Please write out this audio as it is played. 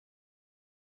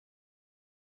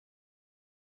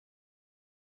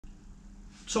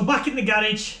So back in the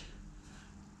garage,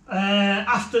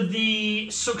 after the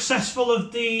successful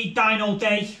of the dyno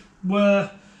day,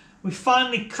 where we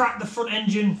finally cracked the front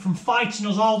engine from fighting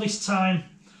us all this time.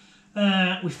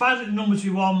 We finally got the numbers we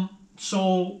want.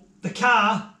 So the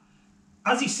car,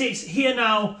 as it sits here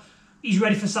now, is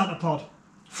ready for Santa Pod.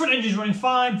 Front engine's running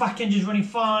fine, back engine's running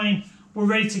fine. We're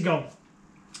ready to go.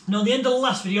 Now, at the end of the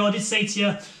last video, I did say to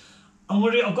you,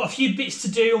 I've got a few bits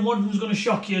to do, and one of them's going to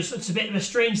shock you. So it's a bit of a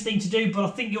strange thing to do, but I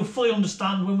think you'll fully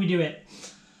understand when we do it.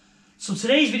 So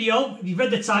today's video, if you've read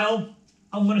the title,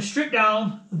 I'm going to strip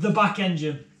down the back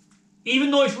engine. Even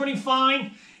though it's running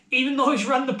fine, even though it's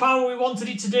ran the power we wanted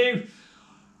it to do,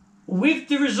 with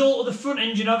the result of the front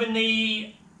engine having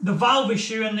the valve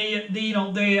issue and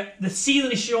the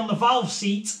sealing issue on the valve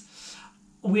seat,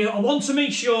 I want to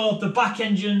make sure the back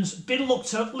engine's been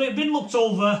looked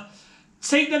over,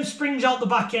 take them springs out the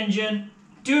back engine,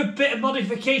 do a bit of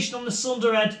modification on the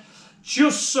cylinder head,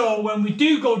 just so when we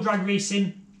do go drag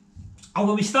racing, and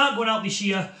when we start going out this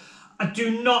year, I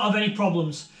do not have any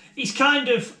problems. It's kind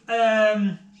of,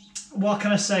 what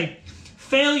can I say,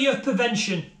 failure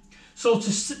prevention. So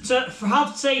to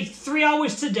have, say, 3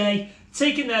 hours today,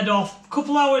 taking the head off, a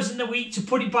couple hours in the week to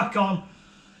put it back on,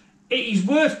 it is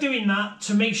worth doing that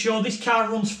to make sure this car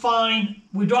runs fine,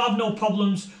 we don't have no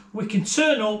problems, we can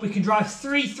turn up, we can drive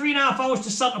 3.5 hours to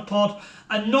Santa Pod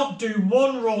and not do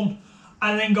one run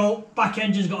and then go, back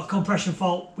engine's got a compression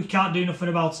fault, we can't do nothing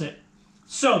about it.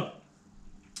 So,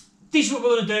 this is what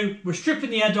we're going to do. We're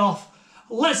stripping the head off.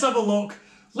 Let's have a look.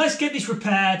 Let's get this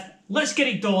repaired. Let's get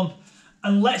it done.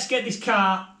 And let's get this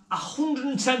car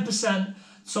 110%.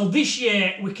 So this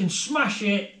year we can smash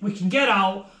it. We can get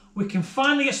out. We can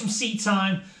finally get some seat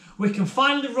time. We can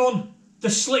finally run the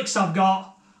slicks I've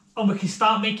got. And we can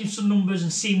start making some numbers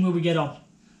and seeing where we get on.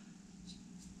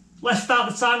 Let's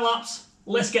start the time lapse.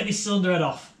 Let's get this cylinder head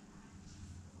off.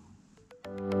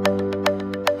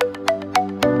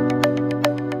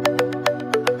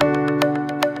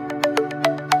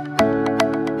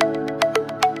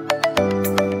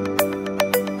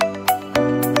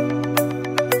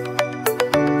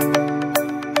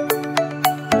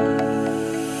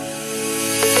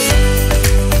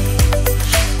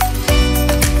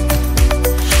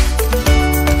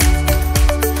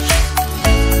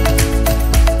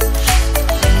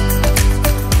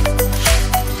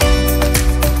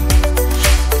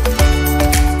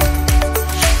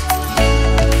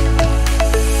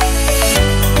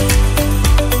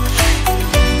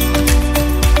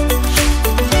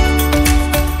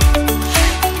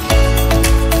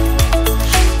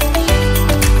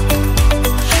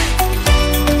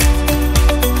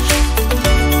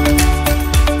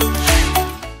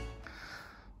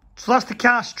 So that's the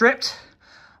car stripped.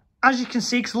 As you can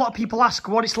see, because a lot of people ask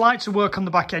what it's like to work on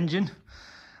the back engine.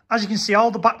 As you can see, all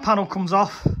the back panel comes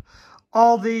off.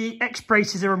 All the X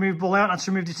braces are removable. I haven't had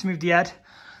to remove it to move the head.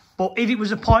 But if it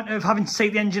was a point of having to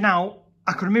take the engine out,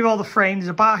 I could remove all the frame. There's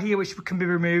a bar here which can be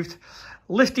removed.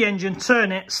 Lift the engine,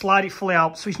 turn it, slide it fully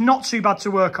out. So it's not too bad to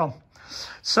work on.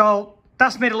 So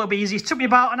that's made it a little bit easier. It took me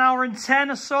about 1 hour and 10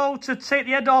 or so to take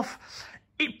the head off.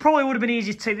 It probably would have been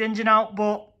easier to take the engine out,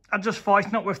 but I just thought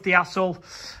it's not worth the hassle.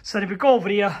 So then if we go over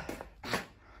here,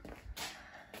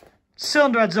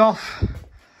 cylinder head's off,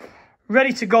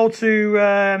 ready to go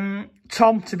to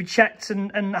Tom to be checked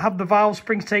and have the valve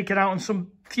springs taken out and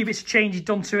some few bits of changes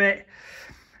done to it.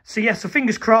 So yeah, so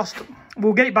fingers crossed,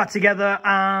 we'll get it back together,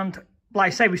 and like I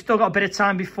say, we've still got a bit of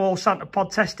time before Santa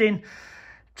Pod testing.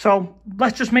 So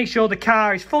let's just make sure the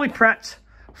car is fully prepped,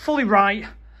 fully right,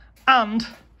 and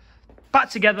back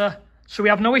together, so we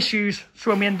have no issues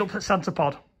so when we end up at Santa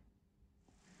Pod.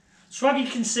 So as you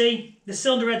can see, the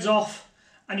cylinder head's off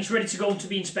and it's ready to go to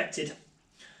be inspected.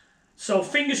 So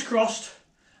fingers crossed,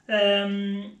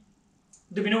 there'll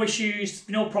be no issues,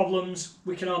 no problems,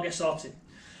 we can all get sorted.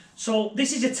 So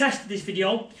this is a test of this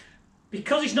video.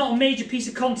 Because it's not a major piece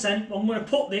of content, I'm going to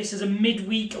put this as a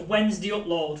midweek Wednesday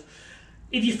upload.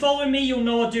 If you're following me, you'll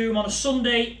know I do them on a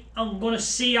Sunday. I'm going to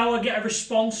see how I get a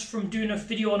response from doing a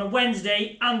video on a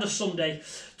Wednesday and a Sunday,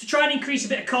 to try and increase a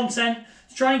bit of content,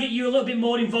 to try and get you a little bit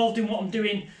more involved in what I'm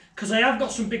doing, because I have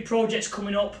got some big projects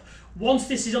coming up. Once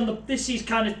this is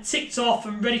kind of ticked off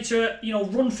and ready to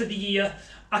run for the year,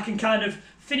 I can kind of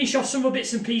finish off some other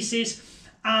bits and pieces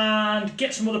and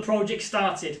get some other projects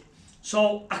started.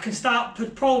 So I can start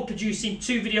probably producing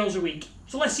 2 videos a week.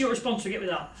 So let's see what response we get with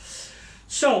that.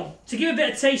 So, to give a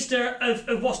bit of taster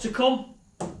of what's to come,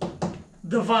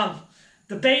 the van.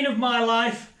 The bane of my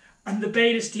life and the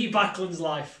bane of Steve Backlund's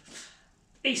life.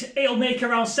 It'll make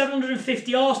around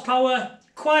 750 horsepower,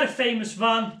 quite a famous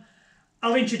van.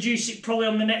 I'll introduce it probably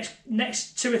on the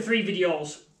next 2 or 3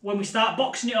 videos. when we start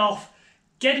boxing it off,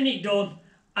 getting it done,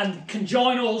 and can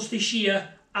join us this year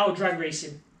out drag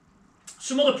racing.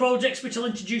 Some other projects which I'll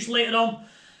introduce later on.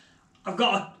 I've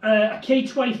got a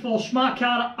K24 smart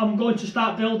car I'm going to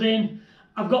start building.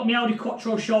 I've got my Audi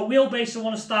Quattro short wheelbase I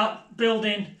want to start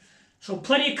building. So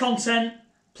plenty of content,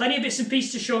 plenty of bits and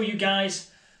pieces to show you guys.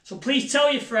 So please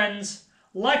tell your friends,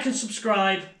 like and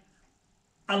subscribe,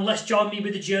 and let's join me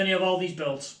with the journey of all these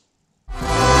builds.